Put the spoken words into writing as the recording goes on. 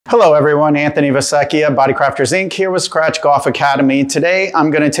Hello everyone, Anthony Vessecchia, Bodycrafters Inc. here with Scratch Golf Academy. Today I'm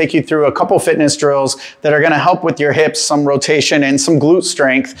going to take you through a couple fitness drills that are going to help with your hips, some rotation and some glute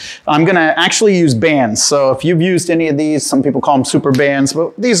strength. I'm going to actually use bands. So if you've used any of these, some people call them super bands,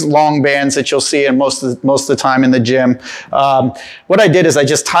 but these long bands that you'll see in most of the time in the gym. What I did is I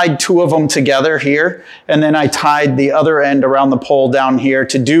just tied two of them together here, and then I tied the other end around the pole down here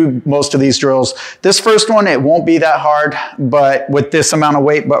to do most of these drills. This first one, it won't be that hard, but with this amount of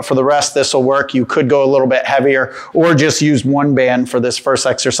weight, but for the rest, this will work. You could go a little bit heavier or just use one band for this first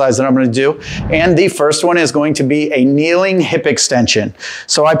exercise that I'm going to do. And the first one is going to be a kneeling hip extension.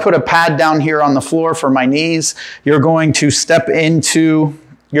 So I put a pad down here on the floor for my knees. You're going to step into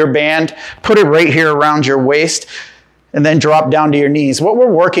your band, put it right here around your waist, and then drop down to your knees. What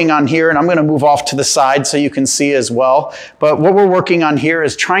we're working on here, and I'm gonna move off to the side so you can see as well, but what we're working on here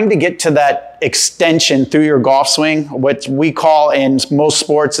is trying to get to that extension through your golf swing, what we call in most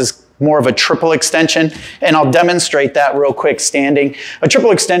sports is more of a triple extension, and I'll demonstrate that real quick standing. A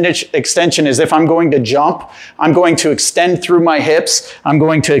triple extension is if I'm going to jump, I'm going to extend through my hips, I'm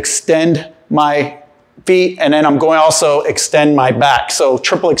going to extend my feet, and then I'm going to also extend my back. So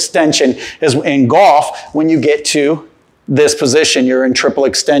triple extension is in golf when you get to this position, you're in triple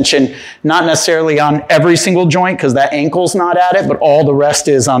extension, not necessarily on every single joint because that ankle's not at it, but all the rest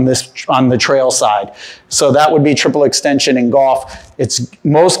is on the trail side. So that would be triple extension in golf. It's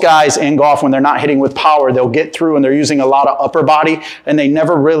most guys in golf, when they're not hitting with power, they'll get through and they're using a lot of upper body and they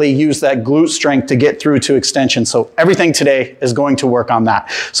never really use that glute strength to get through to extension. So everything today is going to work on that.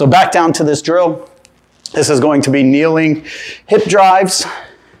 So back down to this drill. This is going to be kneeling hip drives,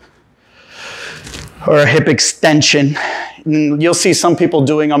 or a hip extension. And you'll see some people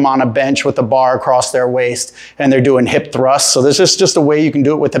doing them on a bench with a bar across their waist, and they're doing hip thrusts. So this is just a way you can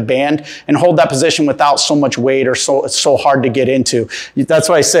do it with a band and hold that position without so much weight, or it's so hard to get into. That's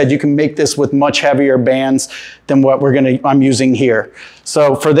why I said you can make this with much heavier bands than what I'm using here.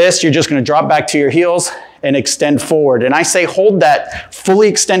 So for this, you're just gonna drop back to your heels and extend forward. And I say hold that fully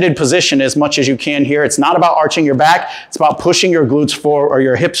extended position as much as you can here. It's not about arching your back, it's about pushing your glutes forward or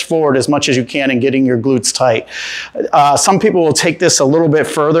your hips forward as much as you can and getting your glutes tight. Some people will take this a little bit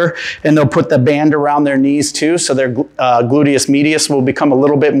further and they'll put the band around their knees too, so their gluteus medius will become a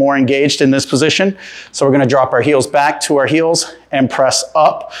little bit more engaged in this position. So we're gonna drop our heels back to our heels and press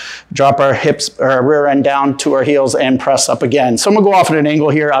up, drop our hips or our rear end down to our heels and press up again. So I'm gonna go off at an angle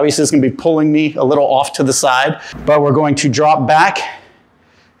here. Obviously it's gonna be pulling me a little off to the side, but we're going to drop back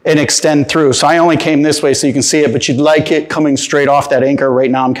and extend through. So I only came this way so you can see it, but you'd like it coming straight off that anchor. Right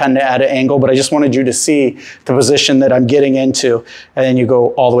now I'm kind of at an angle, but I just wanted you to see the position that I'm getting into, and then you go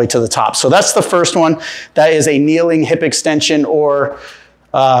all the way to the top. So that's the first one. That is a kneeling hip extension or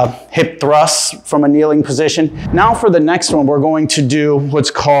hip thrusts from a kneeling position. Now for the next one, we're going to do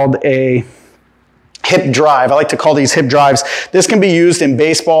what's called a hip drive. I like to call these hip drives. This can be used in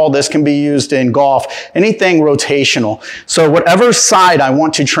baseball. This can be used in golf, anything rotational. So whatever side I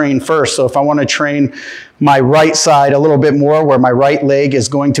want to train first. So if I want to train my right side a little bit more, where my right leg is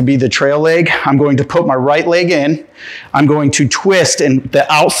going to be the trail leg, I'm going to put my right leg in. I'm going to twist, and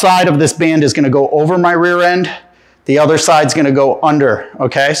the outside of this band is going to go over my rear end. The other side's gonna go under,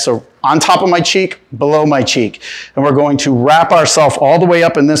 okay? So on top of my cheek, below my cheek. And we're going to wrap ourselves all the way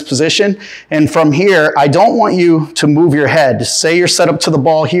up in this position. And from here, I don't want you to move your head. Say you're set up to the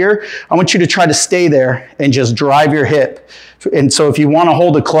ball here. I want you to try to stay there and just drive your hip. And so if you wanna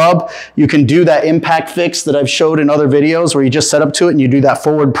hold a club, you can do that impact fix that I've showed in other videos where you just set up to it and you do that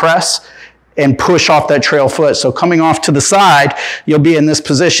forward press and push off that trail foot. So coming off to the side, you'll be in this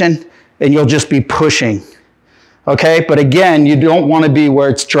position and you'll just be pushing. Okay, but again, you don't want to be where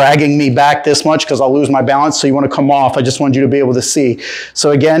it's dragging me back this much because I'll lose my balance, so you want to come off. I just want you to be able to see.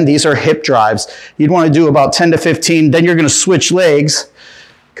 So again, these are hip drives. You'd want to do about 10 to 15, then you're going to switch legs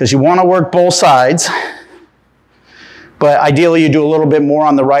because you want to work both sides. But ideally, you do a little bit more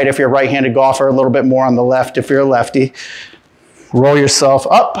on the right if you're a right-handed golfer, a little bit more on the left if you're a lefty. Roll yourself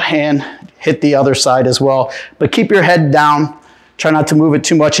up and hit the other side as well. But keep your head down. Try not to move it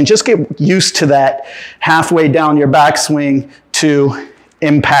too much and just get used to that halfway down your backswing to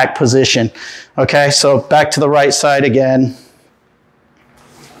impact position. Okay, so back to the right side again.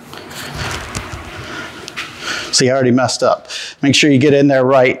 See, I already messed up. Make sure you get in there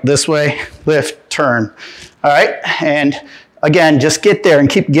right. This way, lift, turn. All right, and again, just get there and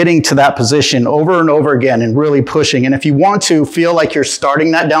keep getting to that position over and over again and really pushing. And if you want to feel like you're starting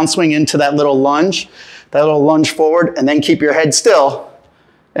that downswing into that little lunge forward, and then keep your head still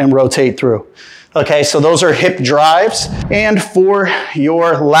and rotate through. Okay, so those are hip drives. And for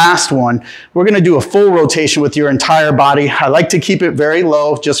your last one, we're gonna do a full rotation with your entire body. I like to keep it very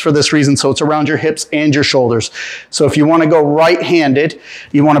low just for this reason, so it's around your hips and your shoulders. So if you wanna go right-handed,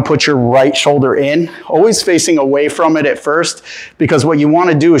 you wanna put your right shoulder in, always facing away from it at first, because what you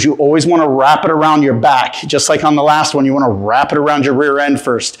wanna do is you always wanna wrap it around your back. Just like on the last one, you wanna wrap it around your rear end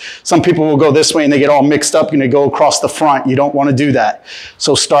first. Some people will go this way and they get all mixed up and they go across the front. You don't wanna do that.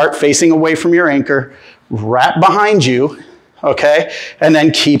 So start facing away from your anchor, wrap behind you, okay? And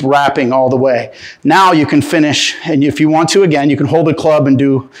then keep wrapping all the way. Now you can finish, and if you want to, again, you can hold a club and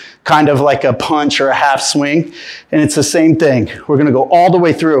do kind of like a punch or a half swing, and it's the same thing. We're gonna go all the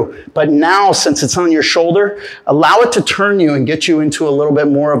way through. But now, since it's on your shoulder, allow it to turn you and get you into a little bit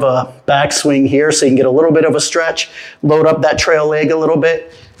more of a backswing here so you can get a little bit of a stretch, load up that trail leg a little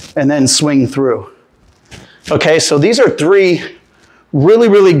bit, and then swing through. Okay, so these are 3 really,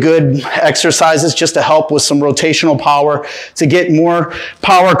 really good exercises just to help with some rotational power, to get more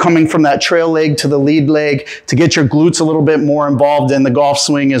power coming from that trail leg to the lead leg, to get your glutes a little bit more involved in the golf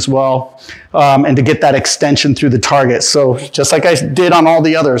swing as well, and to get that extension through the target. So just like I did on all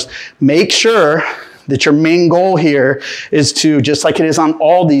the others, make sure that your main goal here is to, just like it is on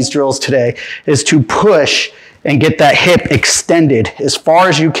all these drills today, is to push and get that hip extended as far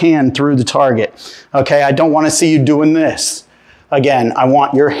as you can through the target. Okay, I don't want to see you doing this. Again, I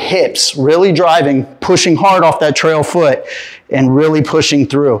want your hips really driving, pushing hard off that trail foot and really pushing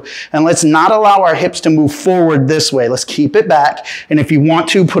through. And let's not allow our hips to move forward this way. Let's keep it back. And if you want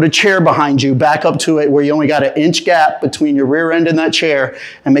to, put a chair behind you, back up to it where you only got an inch gap between your rear end and that chair,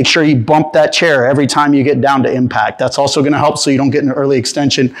 and make sure you bump that chair every time you get down to impact. That's also gonna help so you don't get an early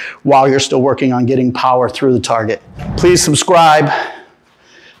extension while you're still working on getting power through the target. Please subscribe.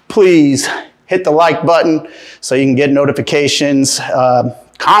 Please hit the like button so you can get notifications.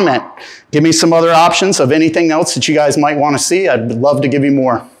 Comment. Give me some other options of anything else that you guys might want to see. I'd love to give you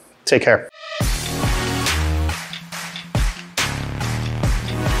more. Take care.